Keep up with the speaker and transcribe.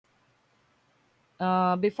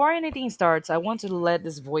Before anything starts, I want to let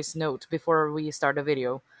this voice note before we start the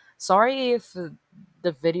video. Sorry if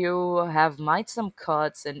the video have might some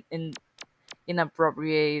cuts and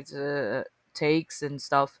inappropriate takes and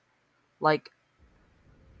stuff. Like,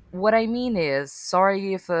 what I mean is,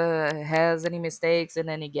 sorry if has any mistakes and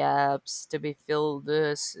any gaps to be filled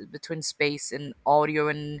between space and audio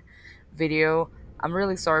and video. I'm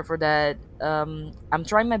really sorry for that. I'm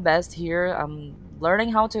trying my best here. I'm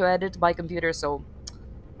learning how to edit by computer, so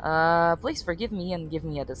please forgive me and give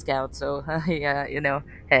me a discount. So yeah,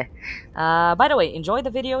 hey. By the way, enjoy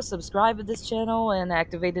the video, subscribe to this channel, and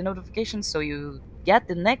activate the notifications so you get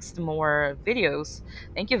the next more videos.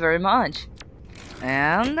 Thank you very much,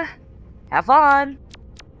 and have fun.